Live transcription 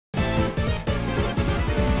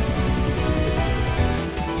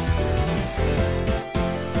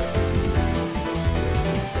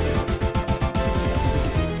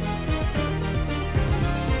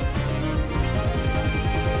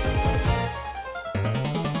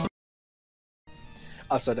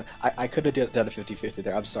Also, I could have done a 50-50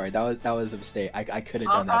 there. I'm sorry. That was a mistake. I could have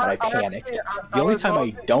done that, but I panicked. The only time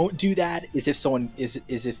I don't do that is if someone is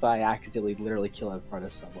if I accidentally literally kill in front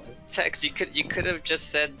of someone. Text, you could have just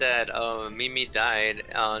said that Mimi died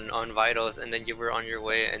on vitals, and then you were on your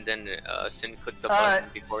way, and then Sin clicked the button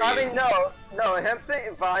before you. I mean, no. Him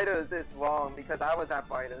saying vitals is wrong because I was at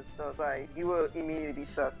vitals, so it's like he will immediately be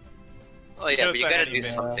sus. Oh yeah, but you gotta do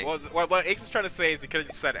something. Well, what Ace is trying to say is he could have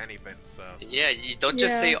just said anything, so... Yeah, you don't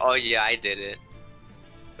just say, oh yeah, I did it.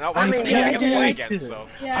 No, I mean, I did it again, so...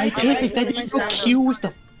 Yeah, I did it, then you Q was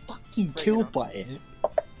the fucking kill button.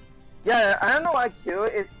 Yeah, I don't know why Q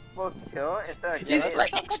is for kill instead of kill. It's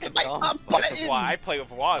like next to my up button. This is why I play with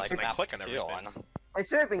WAS and I click on everything. It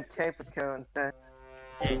should have been K for kill instead.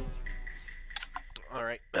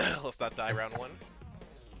 Alright, let's not die round one.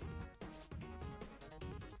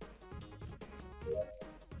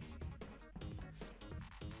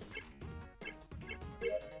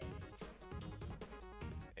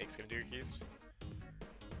 Ake's gonna do your keys.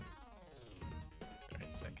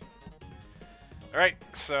 Alright, sick. Alright,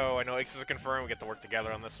 so I know Ace is confirmed. We get to work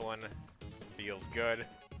together on this one. Feels good.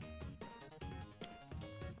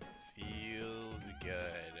 Feels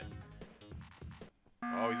good.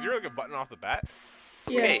 Oh, is there like a button off the bat?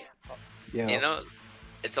 Okay. Yeah. You know,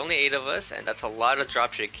 it's only 8 of us, and that's a lot of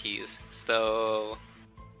dropship keys. So.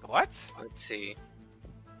 What? Let's see.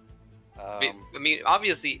 I mean,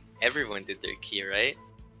 obviously, everyone did their key, right?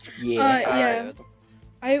 Yeah.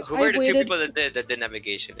 Who were the 2 people that did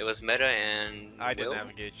navigation? It was Meta and I did Will?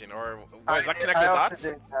 navigation, or is that connect the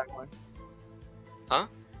dots? Huh?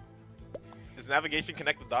 Is navigation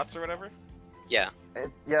connect the dots or whatever? Yeah.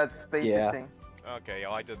 It's spaceship thing. Okay,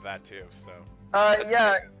 well I did that too, so.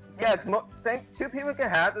 Yeah. It's 2 people can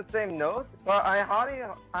have the same note, but I'm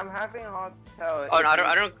having a hard tell. Oh no,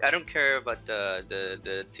 I don't care about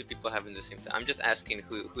the 2 people having the same time. I'm just asking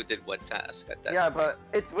who did what task at that. Yeah, but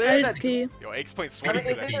it's weird that. Yo, Ake's playing sweaty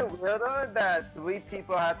today. It's even weirder that 3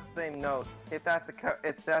 people have the same note. If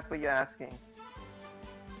that's what you're asking.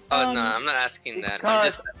 Oh no, I'm not asking that.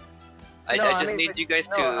 I just need you guys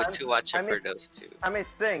to watch it for those 2. I mean,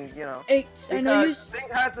 Sing, you know. I know you. Sing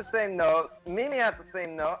has the same note. Mimi has the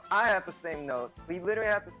same note. I have the same notes. We literally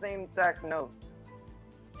have the same exact notes.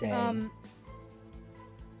 Dang.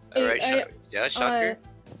 Alright, yeah, Shocker.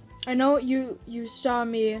 I know you saw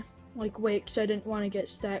me like wait, because I didn't want to get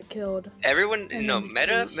stat killed. Everyone, no,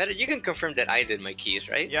 Meta, you can confirm that I did my keys,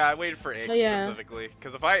 right? Yeah, I waited for Ace specifically,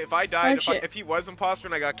 because if I died, if he was imposter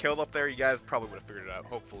and I got killed up there, you guys probably would have figured it out.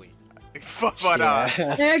 Hopefully. But I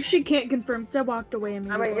actually can't confirm because I walked away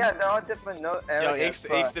immediately. I mean, yeah, they're all different areas.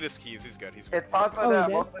 Yo, Ace did his keys. He's good. He's good. It's possible that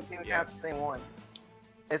both of you have the same one.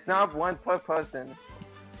 It's not one per person.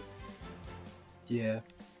 Yeah.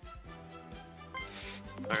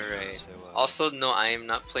 Alright. Also, no, I am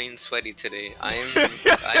not playing sweaty today. I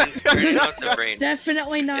am turning off the brain.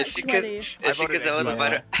 Definitely not sweaty. It's because I was about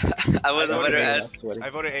to ask. I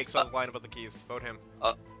voted Ace, so I was lying about the keys. Vote him.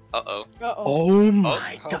 Uh-oh. Oh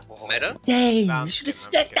my god. Meta? Dang, nah, you should have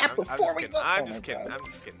said that before we go. I'm just kidding.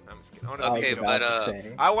 Okay, but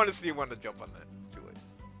I want to see you want to jump on that. It's too late.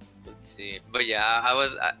 Let's see. But yeah,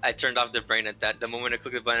 I turned off the brain at that. The moment I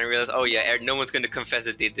clicked the button, I realized, oh yeah, no one's gonna confess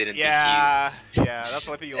that they didn't. Yeah, that's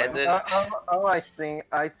what I think you like.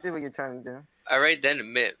 I see what you're trying to do. Alright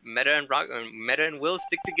then, Meta and Will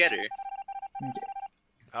stick together.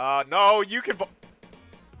 No, you can vote.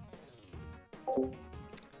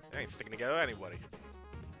 I ain't sticking together with anybody.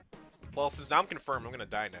 Well, since now I'm confirmed, I'm gonna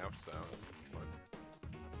die now, so that's gonna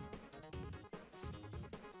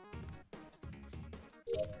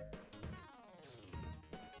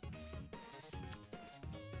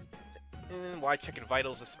be fun. Why checking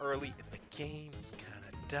vitals this early in the game? It's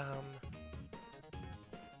kinda dumb.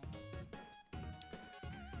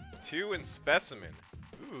 2 in specimen.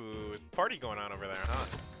 Ooh, there's a party going on over there, huh?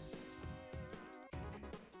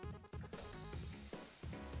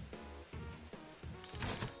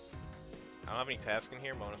 I don't have any tasks in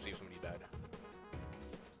here, but I want to see if somebody died.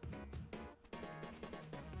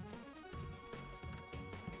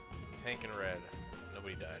 Pink and red.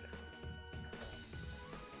 Nobody died.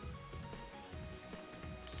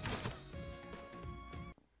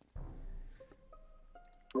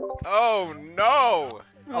 Oh no!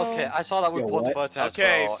 Okay, I saw that we pulled the button as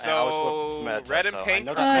okay, well. So red and pink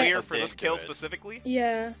are clear for this kill specifically?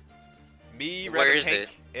 Yeah. Me, red Where and is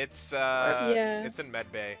pink. it? It's in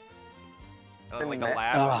Medbay. Like the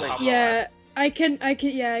lab. Yeah, I can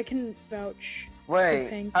vouch.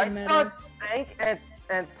 Wait, I saw Sank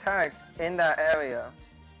and Tex in that area.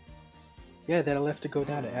 Yeah, then I left to go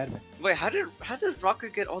down to admin. Wait, how did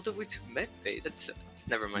Rocket get all the way to Medbay? That's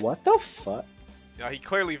never mind. What the fuck? Yeah, he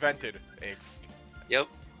clearly vented, Aches. Yep.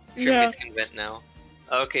 Yeah. Crewmates can vent now.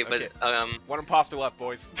 Okay, but one imposter left,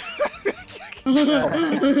 boys.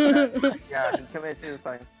 Yeah, he committed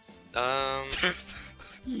suicide.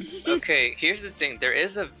 Okay, here's the thing. There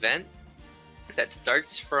is a vent that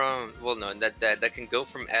starts from that can go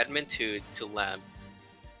from admin to lab.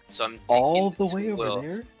 So I'm all the way over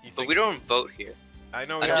there. But we don't vote here. I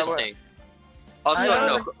know. I'm just saying. Also,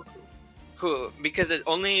 no. Who? Because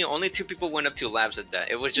only 2 people went up to labs at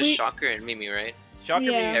that. It was just Shocker and Mimi, right? Shocker,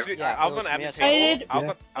 yeah. I was on admin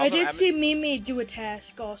table. I did see Mimi do a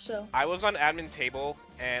task also. I was on admin table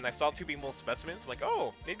and I saw 2 people specimens. I'm like,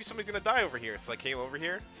 oh, maybe somebody's gonna die over here. So I came over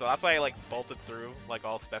here. So that's why I like bolted through like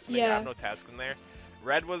all specimens. I have no task in there.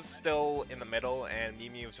 Red was still in the middle and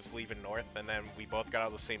Mimi was just leaving north. And then we both got out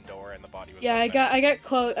of the same door and the body was. Yeah, I got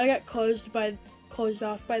closed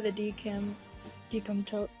off by the decom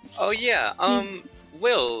tote. Oh yeah.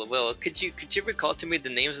 Will, could you recall to me the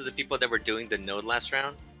names of the people that were doing the node last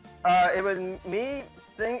round? It was me,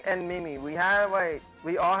 Sing, and Mimi. We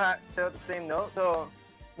all had shared the same node, so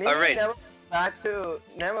Mimi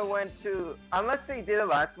never went to unless they did it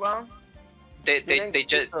last round. They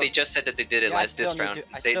just said that they did it this round.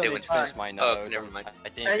 They went to finish my node. Oh, never mind. I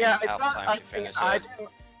didn't have time to finish it.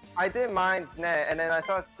 I did mine's net, and then I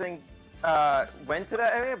saw Sing went to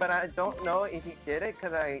that area, but I don't know if he did it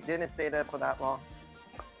because I didn't stay there for that long.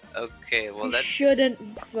 Okay, well that shouldn't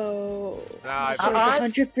vote. Nah, I'm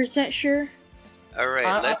 100% sure. All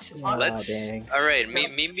right, let's. All right,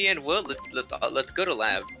 Mimi and Will, let's go to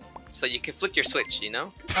lab, so you can flick your switch. You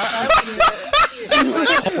know.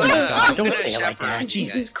 Don't say it like that.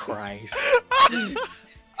 Jesus Christ.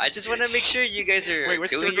 I just want to make sure you guys are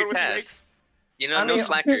doing your tasks. You know, no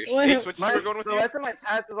slackers. Switch we're going with you? The rest of my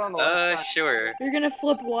task is on the left side. Sure. You're gonna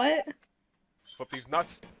flip what? Flip these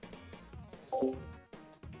nuts.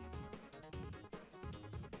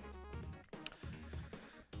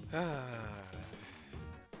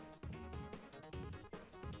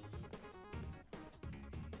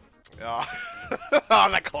 Oh,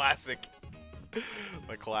 the classic.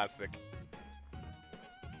 The classic.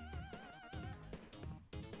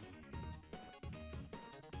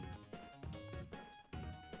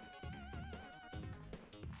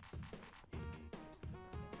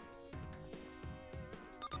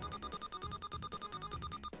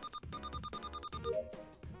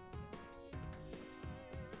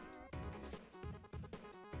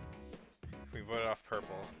 We voted off purple.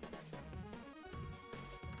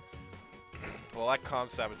 Well, that comm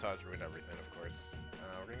sabotage ruined everything, of course.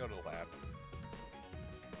 We're gonna go to the lab.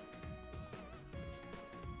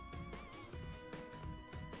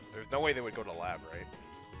 There's no way they would go to the lab, right?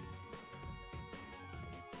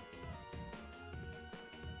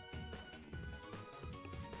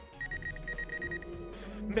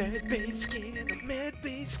 Med-based skin, a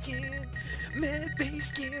med-based skin, med-based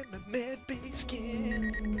skin, a med-based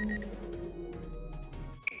skin.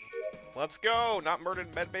 Let's go! Not murdered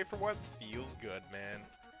in medbay for once? Feels good, man.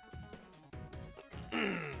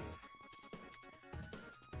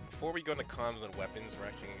 Before we go into comms and weapons, we're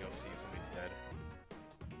actually gonna go see if somebody's dead.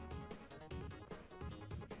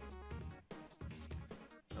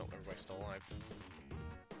 Oh, everybody's still alive.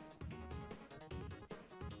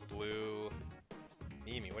 Blue...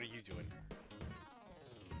 Amy, what are you doing?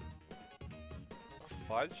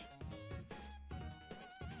 Fudge?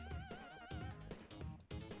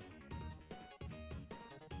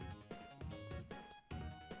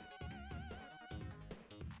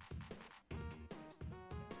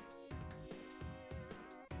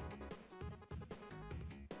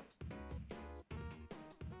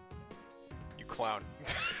 You clown.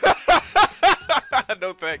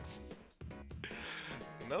 No thanks.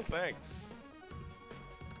 No thanks.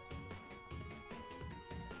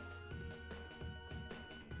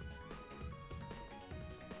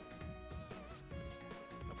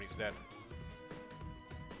 Nobody's dead.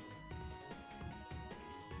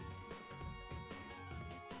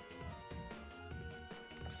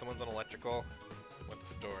 Someone's on electrical. Went to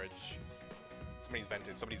storage. Somebody's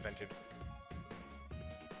vented. Somebody's vented.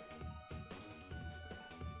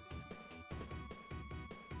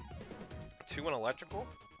 Two on electrical?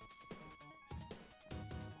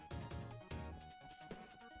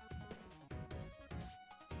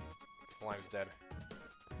 Lime's dead.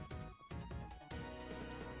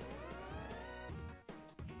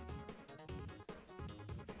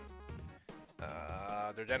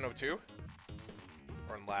 They're dead in O2?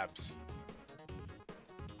 Or in labs?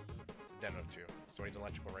 Dead in O2. Somebody's in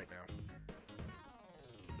electrical right now.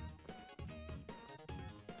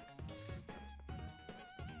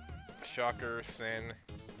 Shocker, Sin.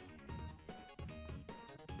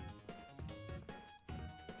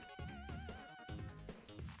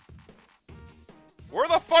 Where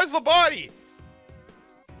the fuck's the body?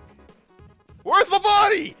 Where's the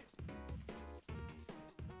body?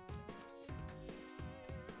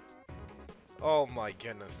 Oh my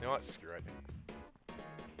goodness. You know what? Screw it.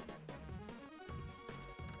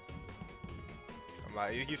 I'm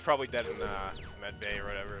not, he's probably dead in med bay or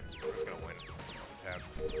whatever. We're just gonna win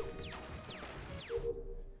tasks.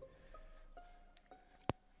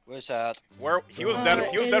 Where's that? Where he was dead.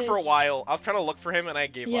 He was dead for a while. I was trying to look for him and I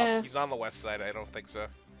gave up. He's not on the west side. I don't think so.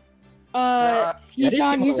 He's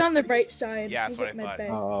on the right side. Yeah, that's what I thought.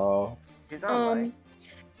 Oh. He's on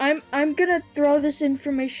right. I'm gonna throw this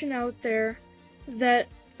information out there that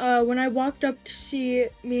when I walked up to see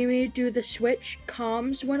Mimi do the switch,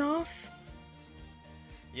 comms went off.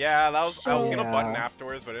 Yeah, that was. I was gonna button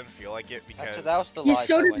afterwards, but I didn't feel like it because. Actually, that was the light.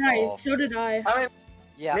 So did I. So did I.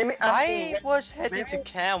 Yeah, I was heading to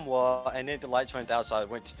camera, and then the lights went out, so I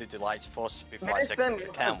went to do the lights first before I checked the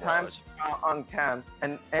camera. On cams,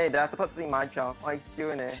 and hey, that's supposed to be my job. Why he's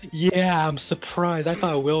doing it? Yeah, I'm surprised. I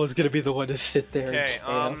thought Will was gonna be the one to sit there. Okay,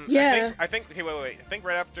 yeah. I think. Okay, wait. I think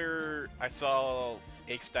right after I saw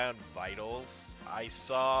Aches down vitals, I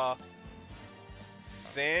saw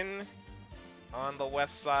Sin on the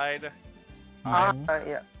west side.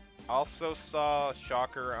 Yeah. Also saw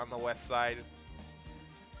Shocker on the west side.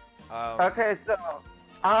 Okay, so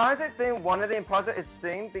I honestly think one of the imposters is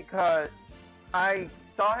Sing because I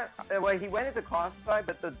saw him. Well, he went into cross side,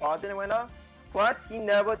 but the bar didn't went up. Plus, he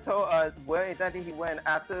never told us where exactly he went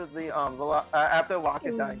after the after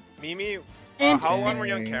Rocket died. Mimi, how long were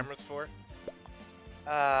you on cameras for?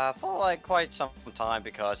 For like quite some time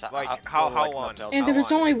because like how long? And there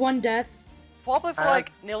was only one death. Probably for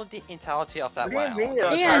like nearly the entirety of that round.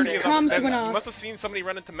 Yeah, the comms went off. You must have seen somebody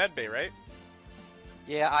run into medbay, right?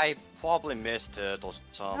 Yeah, I probably missed those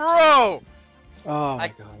times. Bro! Oh my I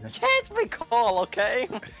god. can't recall, okay?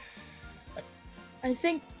 I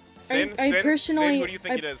think Sin, I personally. Sin, who do you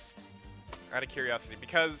think it is? Out of curiosity,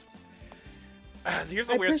 because here's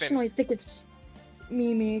a weird thing. I personally think it's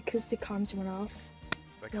Mimi because the comms went off.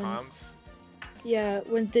 The comms? Yeah,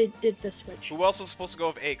 when they did the switch. Who else was supposed to go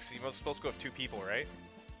with Aches? You was supposed to go with 2 people, right?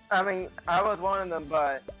 I mean, I was one of them,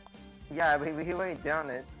 but yeah, he went down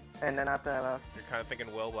it, and then after I left. You're kind of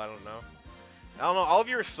thinking Will, but I don't know. I don't know. All of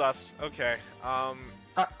you are sus. Okay. I'm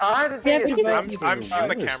shooting the cameraman. I'm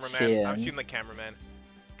shooting the cameraman.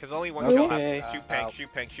 Because only one kill happened. Shoot Pink,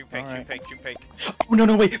 shoot Pink, shoot Pink, shoot Pink, shoot Pink. Oh,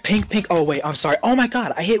 no, wait. Pink. Oh, wait, I'm sorry. Oh my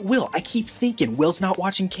god, I hit Will. I keep thinking Will's not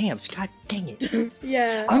watching cams. God dang it.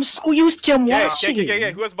 Yeah. I'm so used to him watching. Yeah.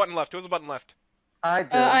 Who has a button left? Who has a button left? I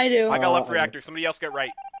do. I do. I got left reactor. Somebody else get right.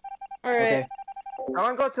 Alright. Okay. I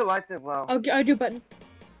want to go to lights as well. I'll do button.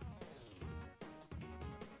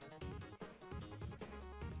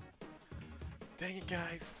 Dang it,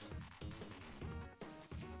 guys.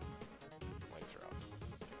 Lights are off.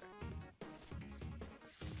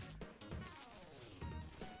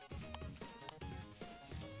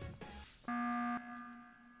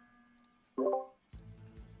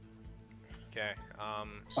 Okay.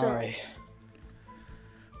 Alright.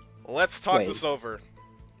 Let's talk this over.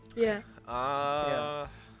 Yeah.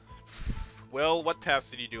 Will, what test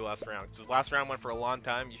did you do last round? Because last round went for a long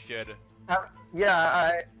time. You should.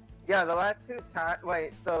 Yeah, the last 2 tasks.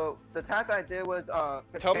 Wait, so the task I did was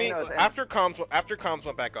Tell me after comms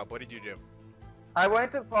went back up. What did you do? I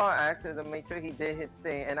went to follow Axel to make sure he did his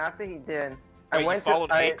thing, and after he did, I went to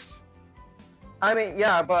followed Aches. I mean,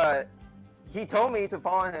 yeah, but he told me to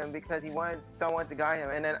follow him because he wanted someone to guide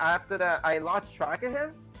him, and then after that, I lost track of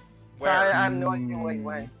him. Where? So I have no idea where he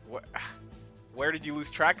went. Where did you lose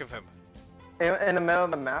track of him? In the middle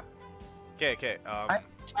of the map. Okay.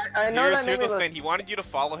 I know here's the thing. He wanted you to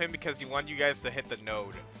follow him because he wanted you guys to hit the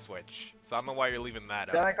node switch. So I don't know why you're leaving that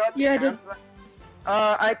up. Then I got the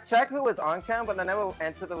I checked who was on cam, but I never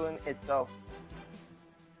entered the room itself.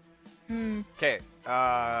 Okay.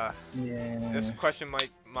 This question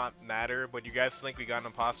might not matter, but you guys think we got an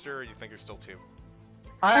imposter, or you think there's still 2?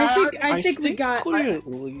 I think we got. We at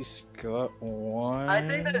least got one. I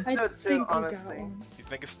think there's still 2, honestly. You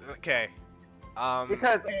think it's okay?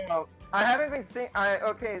 Because I haven't been seeing.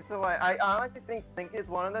 Okay, so I honestly think Sync is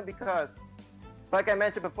one of them because, like I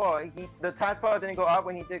mentioned before, the taskbar didn't go up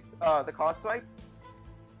when he did the cost swipe.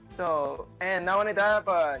 So, and not only that,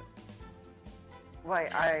 but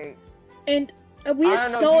and we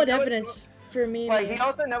had solid evidence for me. Like he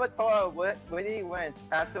also never told us where he went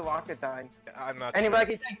after Rocket died. I'm not. And sure. Like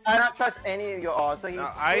he said, I don't trust any of you all. So he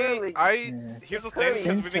here's the thing,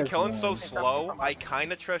 because we've been killing so slow, I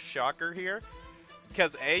kind of trust Shocker here.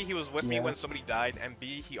 Because A, he was with me when somebody died, and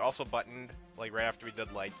B, he also buttoned like right after we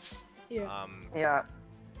did lights. Yeah. Yeah.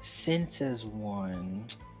 Sin says 1.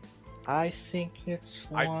 I think it's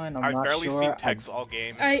one. I'm I've not barely sure. seen Tex all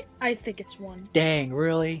game. I think it's one. Dang,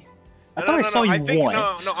 really? I No, thought no, I saw no, you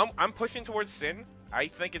once. No, I'm pushing towards Sin. I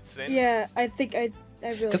think it's Sin. Yeah, I really.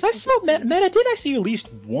 Because I saw Meta. Did I see you at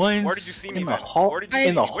least once? Where did you see me, in the man? hall? Where did you In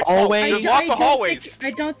see the me? Which hallway? There's lots of hallways.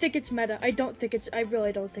 I don't think it's Meta. I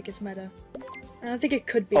really don't think it's Meta. I don't think it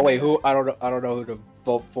could be. Oh wait, Meta. who? I don't know who to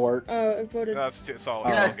vote for. I voted. That's too. It's all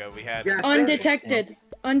Yes. good. We had. Yes. Undetected.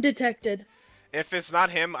 Undetected. If it's not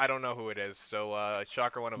him, I don't know who it is. So,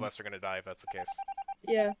 shocker, one of us are gonna die if that's the case.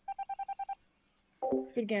 Yeah.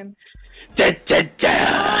 Good game. Undetected.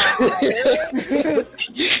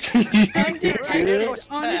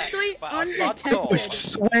 Honestly, I was undetected.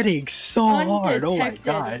 sweating so hard. Oh my Undetected.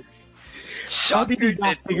 god. How did you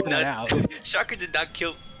not figure that out? Shocker did not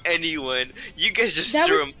kill anyone. You guys just That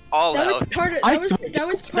threw was- him all That was out. part of the master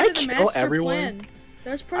plan. That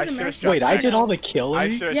was part of the master Wait, plan. I did all the I killing?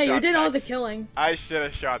 should have Yeah, shot you did all the Tex. killing. I should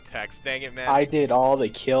have shot Tex. Dang it, man. I did all the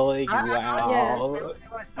killing? Wow.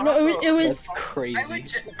 No, it was. That's crazy.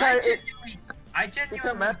 Because I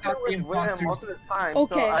genuinely Matt thought the was with him most imposters. of the time,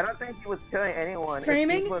 Okay. so I don't think he was killing anyone.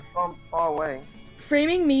 Framing? He was from far away.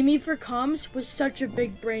 Framing Mimi for comms was such a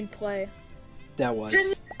big brain play. That was.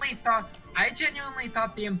 I genuinely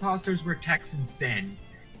thought the imposters were Tex and Sin.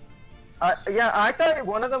 Yeah, I thought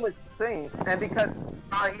one of them was Sing, and because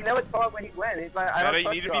he never told when he went. He's like, I Meta, don't you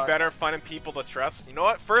trust need to be God. better finding people to trust. You know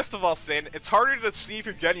what? First of all, Sin, it's harder to see if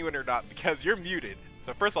you're genuine or not because you're muted.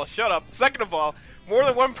 So first of all, shut up. Second of all, more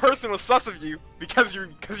than one person was sus of you because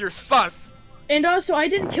you're sus. And also, I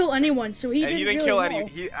didn't kill anyone, so he And didn't he didn't really kill know.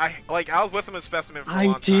 any. I was with him as specimen for a I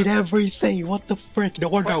long did time. everything. What the frick? No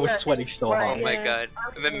wonder I was sweating so Oh hard. my Yeah.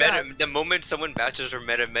 god. The moment someone batches or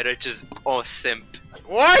Meta just simp.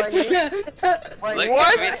 What? Like,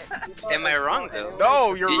 What? I mean, am I wrong though?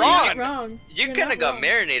 No, you're You- wrong. Wrong. You You're kind not of got wrong.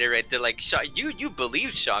 marinated right there. Like, you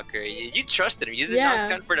believed Shocker. You trusted him. You did Yeah. not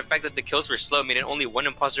account for the fact that the kills were slow, meaning only one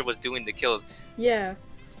imposter was doing the kills. Yeah.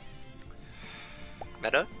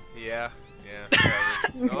 Meta? Yeah.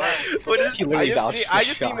 You know what? What is? You literally I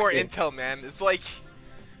just need more Shocker. intel, man. It's like.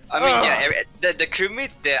 I mean, yeah. The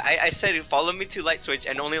crewmate. I said follow me to light switch,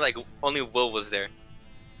 and only Will was there.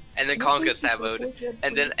 And then comms got saboed,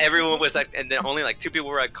 and then everyone was like, and then only like 2 people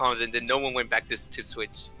were at comms, and then no one went back to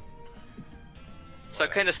switch. So I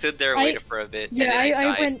kind of stood there and waited for a bit. Yeah, and then I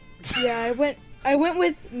died. went. Yeah, I went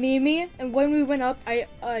with Mimi, and when we went up, I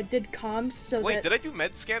did comms so Wait, that. did I do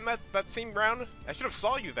med scan that same round? I should have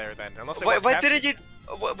saw you there then. Unless I Why went didn't you?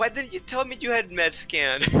 Why didn't you tell me you had med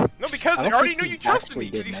scan? No, because I I don't already think knew he you trusted actually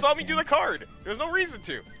me because did you med saw me scan. do the card. There was no reason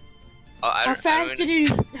to. How fast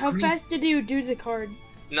did you do the card?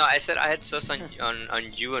 No, I said I had sus on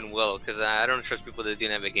you and Will because I don't trust people that do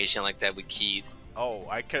navigation like that with keys. Oh,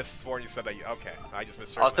 I could have sworn you said that. Okay, I just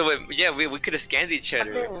misheard. Also, we could have scanned each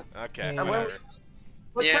other. Okay, And whatever.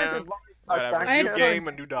 What Yeah. kind of life Whatever. are I New back game,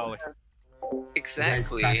 a new dollar.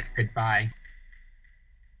 Exactly. You guys suck. Goodbye.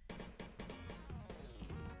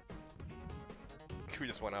 Who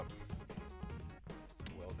just went up?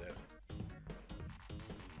 Well dead.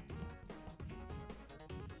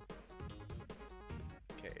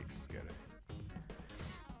 Cakes, get it.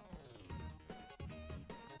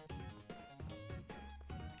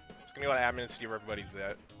 Just gonna go to admin and see where everybody's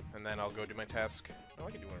at, and then I'll go do my task. Oh,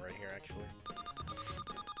 I can do one right here actually.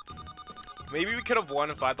 Maybe we could have won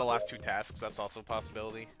if I had the last 2 tasks. That's also a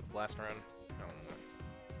possibility. Last round. I don't know.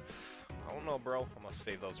 I don't know, bro. I'm gonna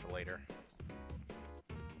save those for later.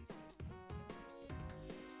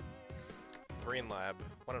 3 in lab,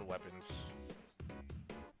 1 in weapons.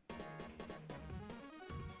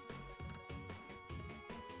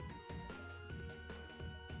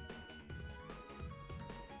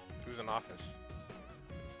 Who's in office?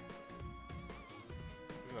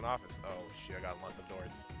 Who's in office? Oh shit, I gotta unlock the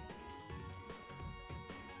doors.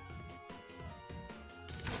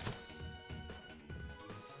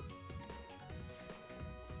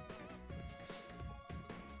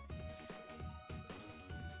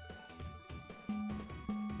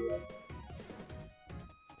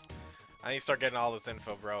 I need to start getting all this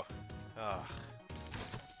info, bro. Ugh.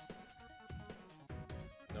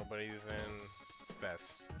 Nobody's in Spec.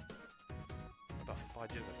 What the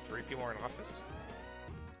fudge is it? 3 people are in office?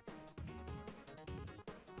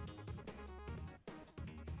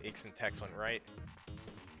 Aches and Tex went right.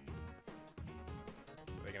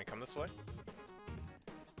 Are they gonna come this way?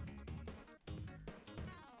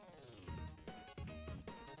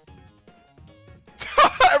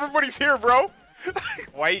 Everybody's here, bro!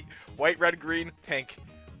 White, red, green, pink.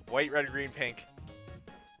 White, red, green, pink.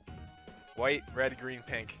 White, red, green,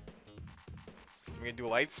 pink. Is somebody gonna do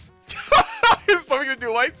lights? Is somebody gonna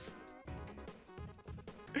do lights?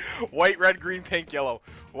 White, red, green, pink, yellow.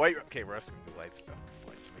 White. Okay, we're asking the lights stuff.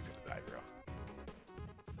 Fudge, somebody's gonna die, bro.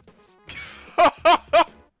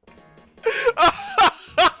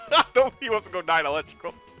 No, he wasn't gonna die in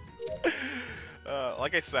electrical.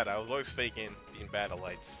 Like I said, I was always faking being bad at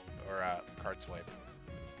lights or card swipe.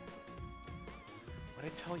 What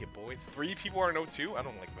did I tell you, boys? 3 people are in O2? I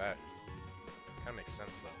don't like that. Kinda makes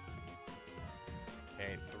sense though.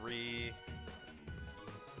 Okay, 3.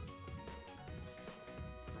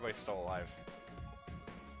 Everybody's still alive.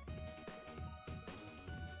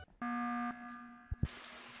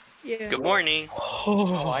 Yeah. Good morning.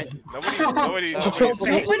 Nobody's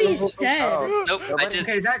dead. Oh, Nope,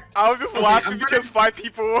 I was just laughing because 5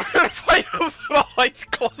 people were fighting us and the lights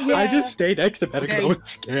closed. Yeah. I just stayed next to Meta because I was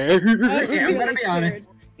scared. Okay, I'm gonna be honest.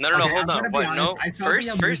 No, Okay, hold I'm on. gonna be What? honest, No, I thought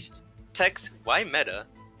the first text. Why meta?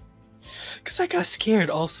 Because I got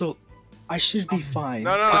scared. Also, I should be fine.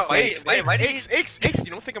 No. Why did you- X,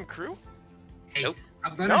 you don't think I'm Krew? Hey, Nope.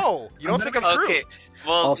 No, you don't think I'm Krew. Okay,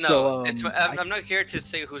 well, Also, no. I'm not here to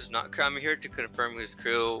say who's not Krew. I'm here to confirm who's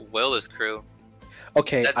Krew. Will is Krew.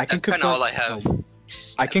 Okay, That's I can kind confirm. of all I have.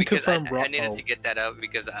 I can Because confirm. I needed to get that out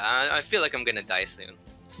because I feel like I'm gonna die soon.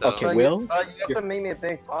 So, Okay, But Will? you also made me a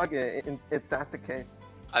big target if that's the case.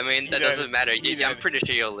 I mean, He that did. doesn't matter. He I'm did. pretty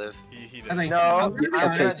sure you'll live. He I did. mean, No. I'm gonna be Okay,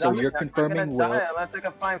 honest. so you're confirming I'm Will. gonna die unless I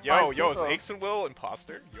can find Yo, 5 is people. Aix and Will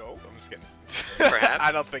imposter? Yo, I'm just kidding. Perhaps.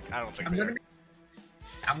 I don't think I'm they gonna are. be,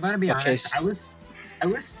 I'm gonna be Okay, honest. I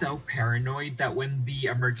was so paranoid that when the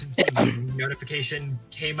emergency meeting notification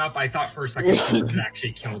came up, I thought for a second someone had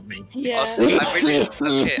actually killed me. Yeah. Also, okay,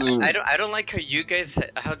 I don't like how you guys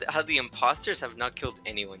how the imposters have not killed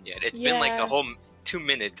anyone yet. It's been like Yeah. a whole 2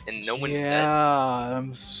 minutes and no one's dead. Yeah,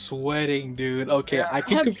 I'm sweating, dude. Okay, Yeah. I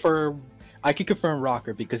can confirm. I can confirm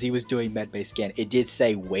Rocker because he was doing med-based scan. It did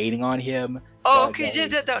say waiting on him. Oh, but okay,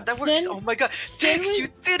 then- yeah, that works. Sin- Oh my god, Sin Tex, was- you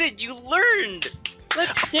did it. You learned.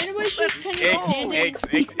 Sin was just kind of Aix, standing. Aix,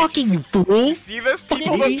 You Aix. fucking You fool! see this? Sin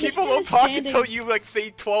People was don't, just people don't kinda talk until standing. you like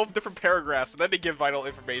say 12 different paragraphs, and then they give vital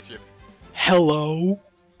information. Hello.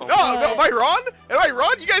 Oh, No, am I wrong? Am I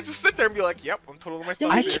wrong? You guys just sit there and be like, "Yep, I'm totally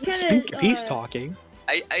myself." I Sin was can kinda, speak if he's uh, talking.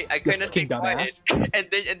 I kind of fucking stayed quiet,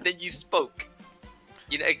 and then you spoke.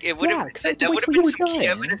 You know, it would have 'cause I that wait would have till been you some were key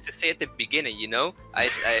done. evidence to say at the beginning. You know,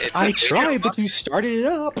 I tried, but you started it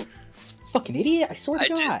up. Fucking idiot! I swear to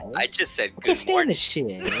God. I just said I can't good stand morning. this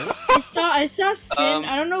shit. I saw Sin.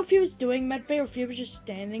 I don't know if he was doing medbay or if he was just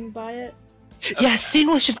standing by it. Yeah, Sin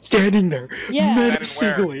was just standing there. Yeah.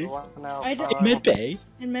 Menacingly. I did- In medbay.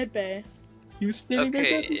 In medbay. He was standing there.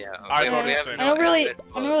 Okay, yeah. I okay, voted we have Sin. no I don't really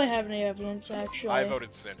evidence. have any evidence actually. I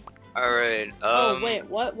voted Sin. All right. Oh wait,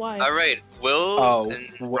 what? Why? All right, Will Oh, and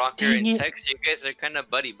what- Rocker dang and it. Tex, you guys are kind of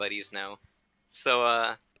buddies now.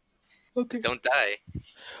 So Okay. don't die.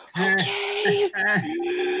 Okay.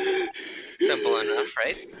 Simple enough,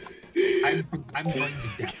 right? I'm going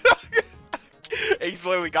to die. Ace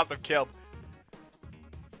literally got them killed.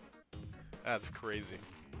 That's crazy.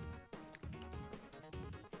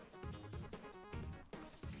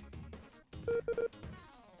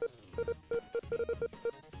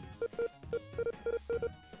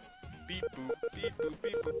 Beep boop, beep boop,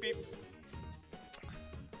 beep boop, beep.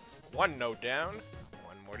 One note down,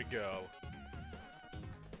 one more to go.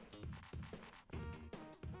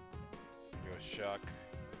 Go Shock.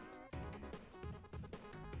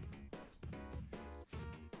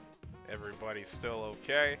 Everybody's still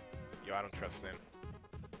okay. Yo, I don't trust Sin.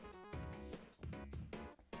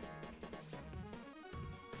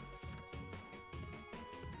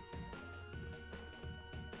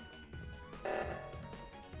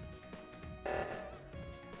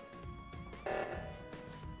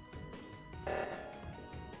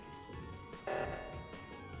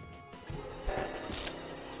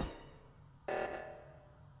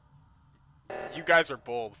 You guys are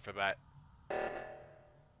bold for that.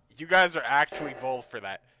 You guys are actually bold for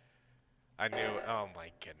that. I knew. Oh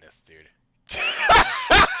my goodness, dude.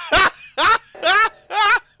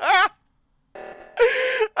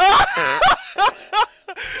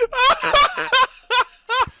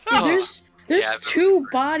 Dude, there's Yeah, two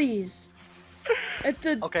bodies at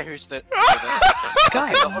the. Okay, who's the?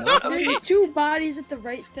 Guys, Okay. There's two bodies at the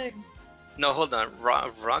right thing. No, hold on.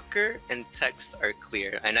 Rocker and Tex are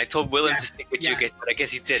clear, and I told Willem to stick with you yeah. guys, but I guess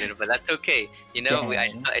he didn't. But that's okay. You know,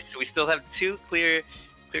 we still have two clear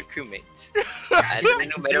crewmates. I know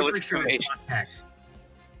Meta was crewmate.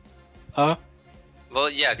 Huh? Well,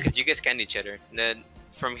 yeah, because you guys scanned each other. And then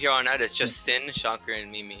from here on out, it's just Sin, Shocker,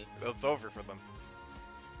 and Mimi. It's over for them.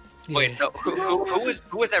 Wait, no, who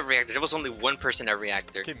was that reactor? There was only one person at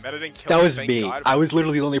reactor. Okay, Meta didn't kill That me, was thank me. God. I was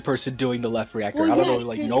literally the only person doing the left reactor. Well, I don't yeah, know,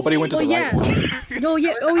 like 'cause- nobody went to the right one. No,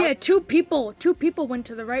 yeah, oh yeah, two people went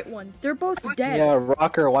to the right one. They're both dead. Yeah,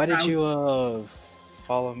 Rocker, why did you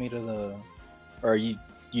follow me to the,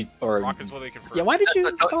 or Rocker's literally confirmed. yeah, why did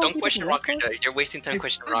you? Don't question Rocker. You're wasting time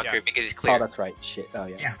questioning Rocker because he's clear. Oh, that's right. Shit. Oh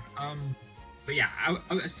yeah. Yeah. But yeah,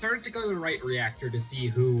 I started to go to the right reactor to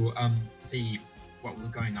see see what was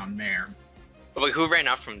going on there. Wait, who ran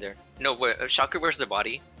out from there? No, wait, Shocker, where's the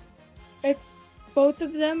body? It's both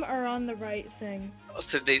of them are on the right thing. Oh,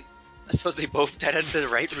 so they both died at the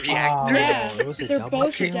right reactor? Yeah, it was a they're double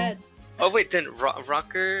both kill? dead. Oh wait, then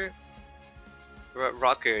Rocker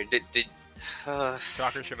did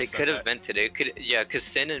Shocker should they have could have that. vented. It could, yeah, because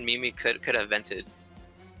Sin and Mimi could have vented,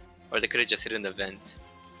 or they could have just hit in the vent.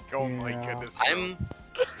 Oh my goodness. Bro.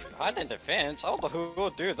 I didn't defense. I don't know who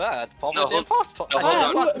would do that. Probably No, the imposter. No, hold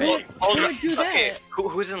on. Hold on. do that? Okay,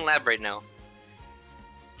 who's in lab right now?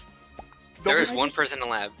 There is one person in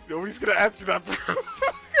lab. Nobody's gonna answer that, bro.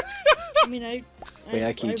 I mean,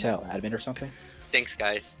 Wait, can you tell? Admin or something? Thanks,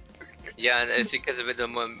 guys. Yeah, it's because of it.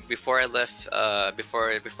 Before I left,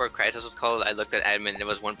 before Crisis was called, I looked at admin. There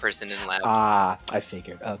was one person in lab. Ah, I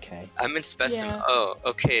figured. Okay. I'm in specimen. Yeah. Oh,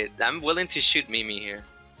 okay. I'm willing to shoot Mimi here.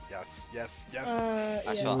 Yes. Yeah.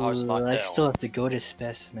 I still have to go to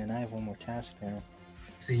specimen. I have one more task there.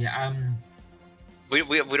 See, We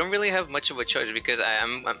don't really have much of a choice because I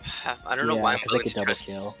don't know why I'm because willing they to could double trust.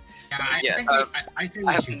 kill. yeah, I say we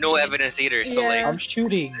I have shoot. no evidence either, so Yeah. like. I'm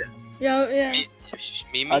shooting. Yeah.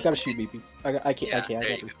 Mimi. I gotta shoot Mimi. I Yeah, gotta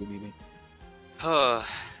there you shoot Mimi. Oh.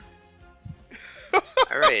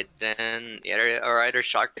 Alright, then. Yeah, alright, or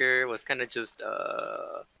Shocker was kind of just,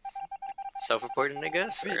 self-reporting, I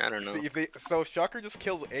guess? Or, I don't know. So Shocker just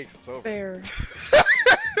kills Ace, it's over. Fair.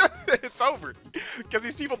 It's over. Because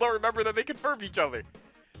these people don't remember that they confirmed each other.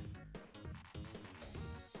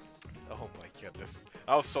 Oh my goodness.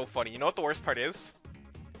 That was so funny. You know what the worst part is?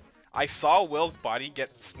 I saw Will's body get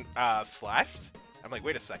slashed. I'm like,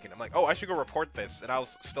 wait a second. I'm like, oh, I should go report this. And I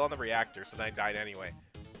was still on the reactor, so then I died anyway.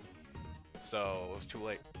 So, it was too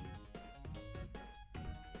late.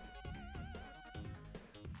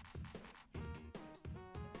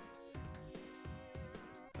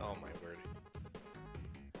 Oh my word.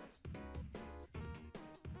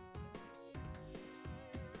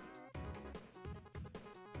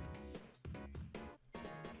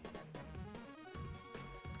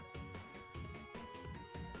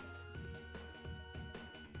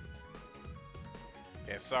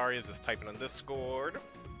 Okay, sorry, I was just typing on Discord.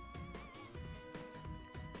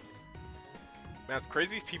 Man, it's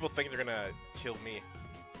crazy people think they're gonna kill me.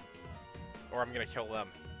 Or I'm gonna kill them.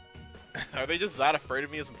 Are they just that afraid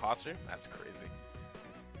of me as imposter? That's crazy.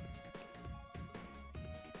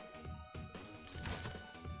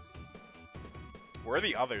 Where are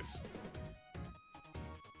the others?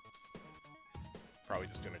 Probably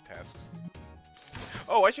just doing their tasks.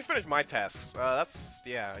 Oh, I should finish my tasks.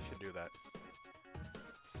 Yeah, I should do that.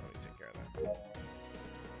 Let me take care of that.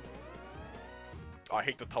 Oh, I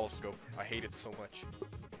hate the telescope. I hate it so much.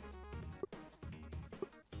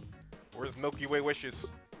 Where's Milky Way wishes?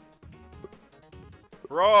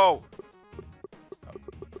 Bro!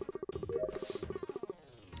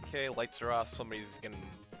 Okay, lights are off. Somebody's getting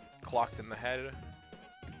clocked in the head.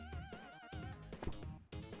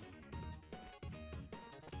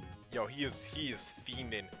 Yo, he is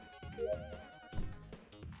fiending.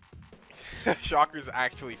 Shocker's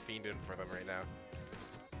actually fiending for them right now.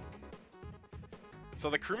 So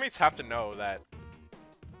the crewmates have to know that.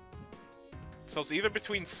 So it's either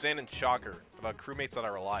between Sin and Shocker for the crewmates that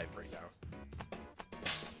are alive right now.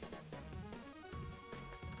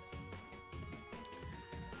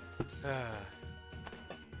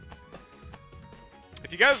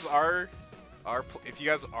 If you guys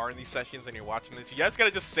are in these sessions and you're watching this, you guys gotta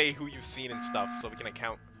just say who you've seen and stuff so we can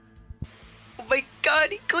account. Oh my god,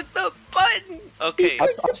 he clicked the button! Okay.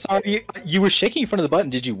 I'm sorry. You were shaking in front of the button.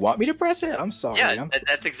 Did you want me to press it? I'm sorry. Yeah,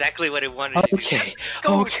 that's exactly what it wanted. Okay.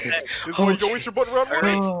 Go Okay. This is where you go with your button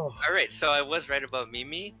around. Alright, so I was right about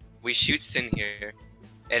Mimi. We shoot Sin here.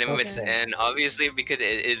 And and obviously because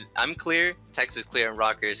I'm clear, Tex is clear, and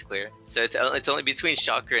Rocker is clear. So it's only between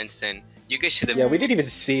Shocker and Sin. You guys should have. Yeah, we didn't even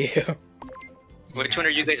see him. Which one are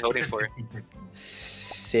you guys voting for?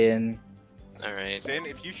 Sin. Alright. Sin,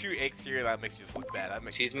 if you shoot X here, that makes you just look bad. That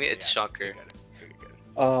makes Excuse me, it's Shocker.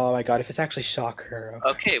 Oh my god, if it's actually Shocker.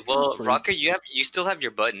 Okay, well, Rocker, you still have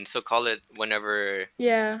your button, so call it whenever.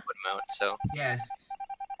 Yeah. Put him out. So. Yes.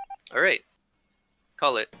 All right.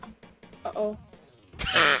 Call it. Uh-oh.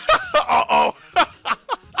 Uh-oh!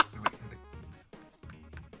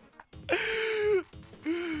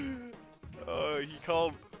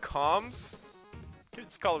 comms?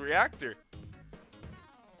 It's called reactor.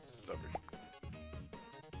 It's over.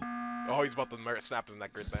 Oh, he's about to snap his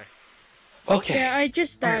neck right there. Okay. Yeah, I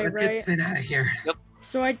just died, Let's right? get Sin out of here. Yep.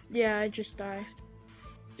 So I just die.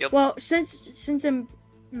 Yep. Well, since I'm,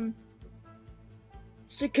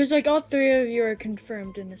 because like all three of you are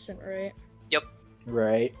confirmed innocent, right? Yep.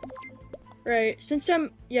 Right. Right. Since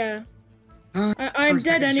I'm I'm For a dead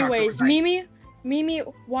second, anyways. Shocker was Mimi,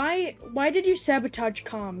 why did you sabotage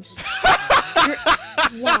comms?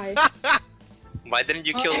 Why? Why didn't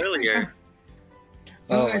you kill earlier?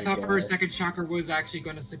 Oh, my I thought for a God. second Shocker was actually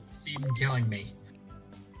going to succeed in killing me.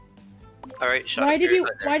 All right, Shocker.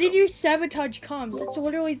 Why did you sabotage comms? It's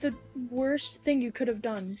literally the worst thing you could have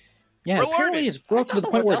done. Yeah, We're apparently learning. it's broken to the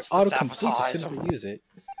point where it That's the auto-completes as soon as sabotage. I use it.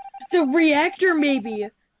 The reactor, maybe.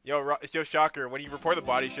 Yo, Shocker, when you report the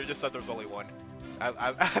body, you should have just said there was only one.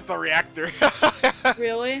 At the reactor.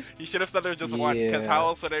 Really? You should have said there's just one, because Yeah. how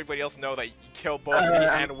else would anybody else know that you killed both me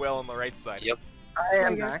and Will on the right side? Yep. I I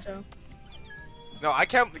am guess back. so. No, I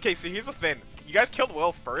can't. Okay, so here's the thing. You guys killed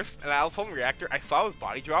Will first, and I was holding reactor. I saw his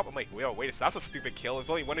body drop. I'm like, Will, wait a second, that's a stupid kill. There's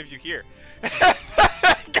only one of you here.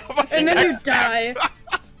 And then you die.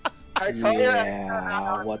 I told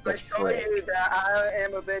Yeah, what the I told frick. you that I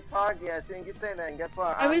am a bit target. As soon as you say that, and guess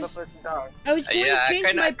what? I I'm was- the first dog. I was going Yeah, to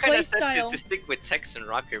change my I kinda play said style. to stick with Tex and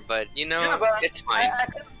Rocker, but you know, Yeah, but it's fine.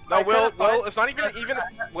 No, Will, it's not even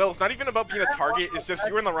Will, it's not even about being a target. It's just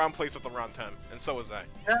you were in the wrong place at the wrong time, and so was I.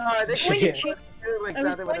 No, I I was didn't going to change, do I was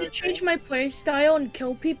exactly what going I to change my play style and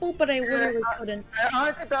kill people, but I literally couldn't. I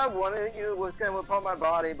honestly thought one of you was gonna report my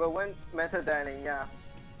body, but when Meta dining, yeah.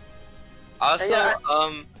 Also, Yeah,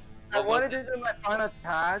 I what was wanted to do my final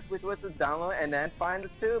task, which was to download and then find the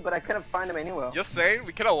two, but I couldn't find them anywhere. Just saying,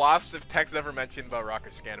 we could have lost if Tex never mentioned about Rocker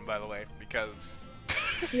scanning, by the way, because.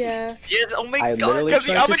 Yeah. Yes, oh my I god. literally Because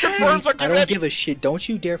the tried other to speak. confirms are I don't ready. give a shit. Don't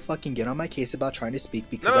you dare fucking get on my case about trying to speak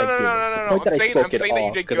because No, I no, did. no, The no, point that I I'm saying spoke that at you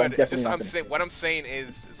all, did 'cause I'm good. definitely Just, not I'm gonna- saying, what I'm saying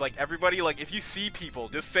is like everybody, like if you see people,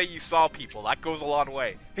 just say you saw people. That goes a long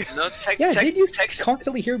way. No, Tex. Yeah, Tex, did you Tex,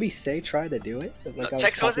 constantly hear me say try to do it? Like I was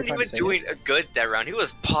Tex wasn't constantly even trying to say doing good that round. He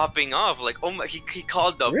was popping off. Like, oh my, he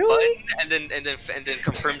called the Really? button and then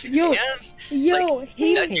confirmed Yo, scans. Yo,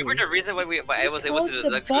 he You were the reason why I was able to called the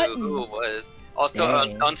detect button. who it was. Also,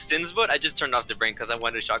 Dang. on Sin's vote, I just turned off the brain because I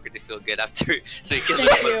wanted Shocker to feel good after, so he can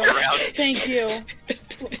Thank look you. around. Thanks,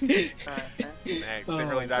 Thanks, didn't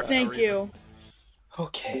really die for no thank reason. you.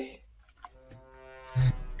 Okay.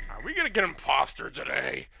 Are we gonna get imposter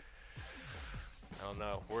today? I don't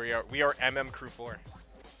know. We are M Krew 4.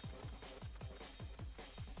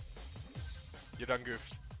 You done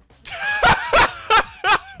goofed.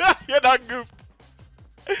 You done goofed.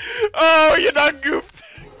 Oh, you done goofed.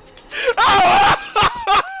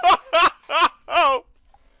 Oh!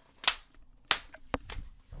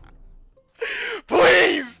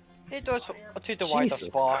 Please! It does to the right of Jesus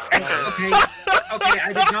spot. Okay,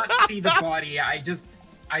 I did not see the body. I just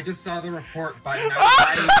saw the report button.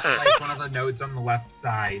 I was like one of the nodes on the left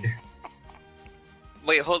side.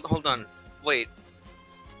 Wait, hold on. Wait.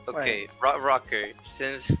 Okay, Rocker,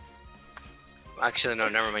 since... Actually, no,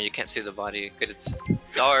 never mind. You can't see the body because it's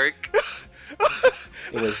dark.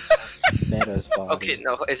 It was Meta's body. Okay,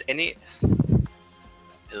 no, is any...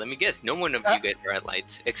 Let me guess. No one of you guys are at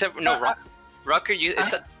lights, except Rocker.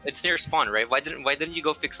 It's near spawn, right? Why didn't you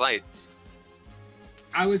go fix lights?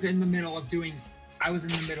 I was in the middle of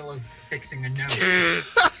fixing a node,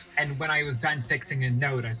 and when I was done fixing a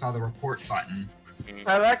node, I saw the report button.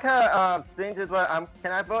 I like how Sin just what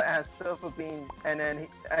can I vote as Silver Bean, and then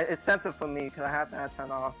it's censored for me because I have that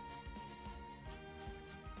turned off.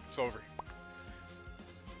 It's over.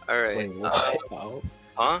 All right. Wait, what? Oh.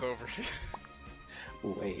 Huh? It's over.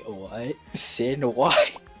 Wait, what? Sin,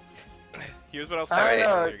 why? Here's what I was I saying don't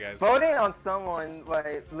know. earlier, guys. Voting on someone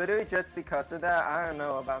like literally just because of that, I don't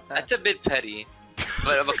know about that. That's a bit petty.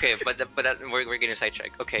 But okay, but we're getting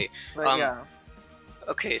sidetracked. Okay. But yeah.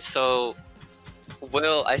 Okay, so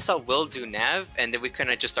I saw Will do nav, and then we kind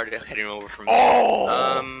of just started heading over from Oh!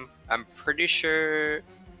 there. I'm pretty sure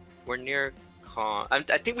we're near I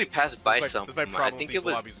think we passed by That's some. my problem I with think these it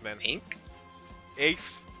was lobbies, man. Pink,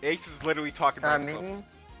 Ace is literally talking about himself.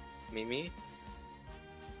 Mimi.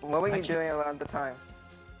 What were you doing around the time?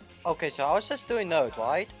 Okay, so I was just doing node,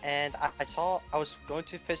 right? And I saw I was going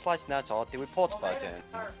to fix lights, and I saw the report button.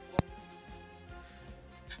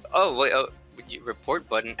 Oh wait, report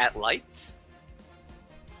button at lights.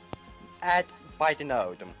 By the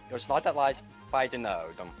node. It was not at lights, by the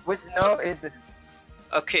node. Which node is it?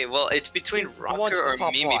 Okay, well it's between The one to Rocker the or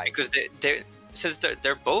top Mimi right. because since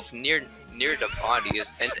they're both near the bodies,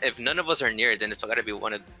 and if none of us are near, then it's gotta be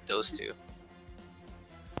one of those two.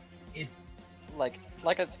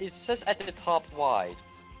 it says at the top wide.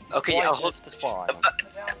 Okay, Wide yeah, hold. is fine.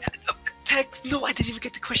 Text. No, I didn't even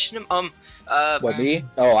get to question him. What, me?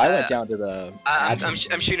 Oh, I went down to the. I'm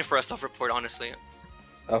shooting for a self-report, honestly.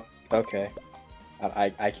 Oh, okay.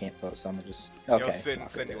 I can't vote, so I'm gonna just. Okay. Yo,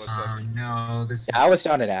 Cindy, what's up? Oh no, this. Yeah, I was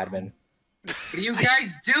down in admin. What are you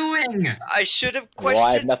guys doing? I should have questioned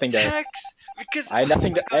Well, I have nothing to. Text because I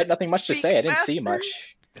had nothing much to say. I didn't see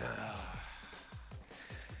much.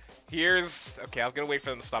 Here's okay. I was gonna wait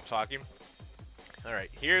for them to stop talking. All right.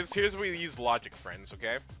 Here's where we use logic, friends.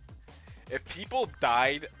 Okay. If people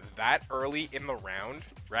died that early in the round,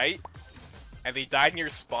 right, and they died near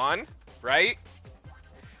spawn, right,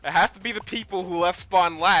 it has to be the people who left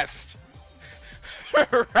spawn last,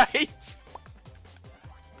 right?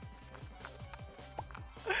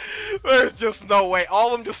 There's just no way. All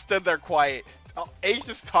of them just stood there quiet. Ace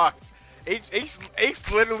just talked. Ace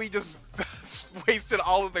literally just wasted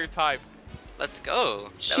all of their time. Let's go.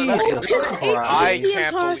 Jesus Christ. I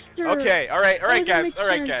can't believe. Okay, all right,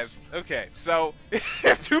 guys. Okay, so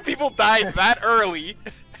if two people died that early,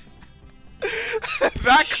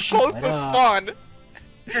 that close to spawn,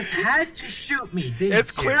 Just had to shoot me, didn't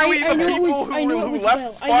it's you? clearly the people who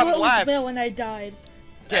left spawn last. Bill and I died.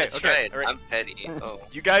 That's right. All right. I'm petty. Oh.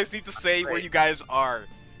 You guys need to say where you guys are.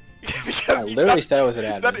 I literally said I was an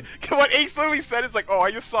admin. What Ace literally said is like, oh,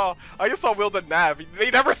 I just saw Will and Nav.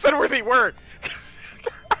 They never said where they were.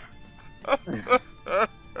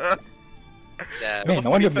 Man, no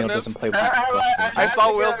wonder Bill doesn't play. I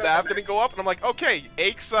saw Will's Nav didn't go up, and I'm like, okay,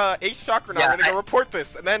 Ace Chakra now. I'm gonna go report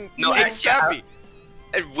this, and then Ace stabbed me.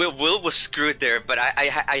 Will was screwed there, but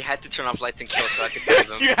I had to turn off lights and kill so I could kill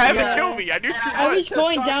them. You had to kill me. I knew too much. I was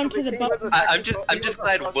going down to the bottom. I'm just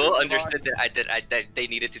glad Will understood that they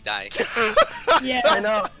needed to die. Yeah. I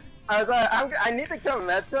know. I was like, I need to kill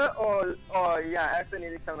Meta or yeah, I actually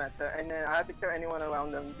need to kill Meta, and then I have to kill anyone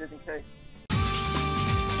around them just in case.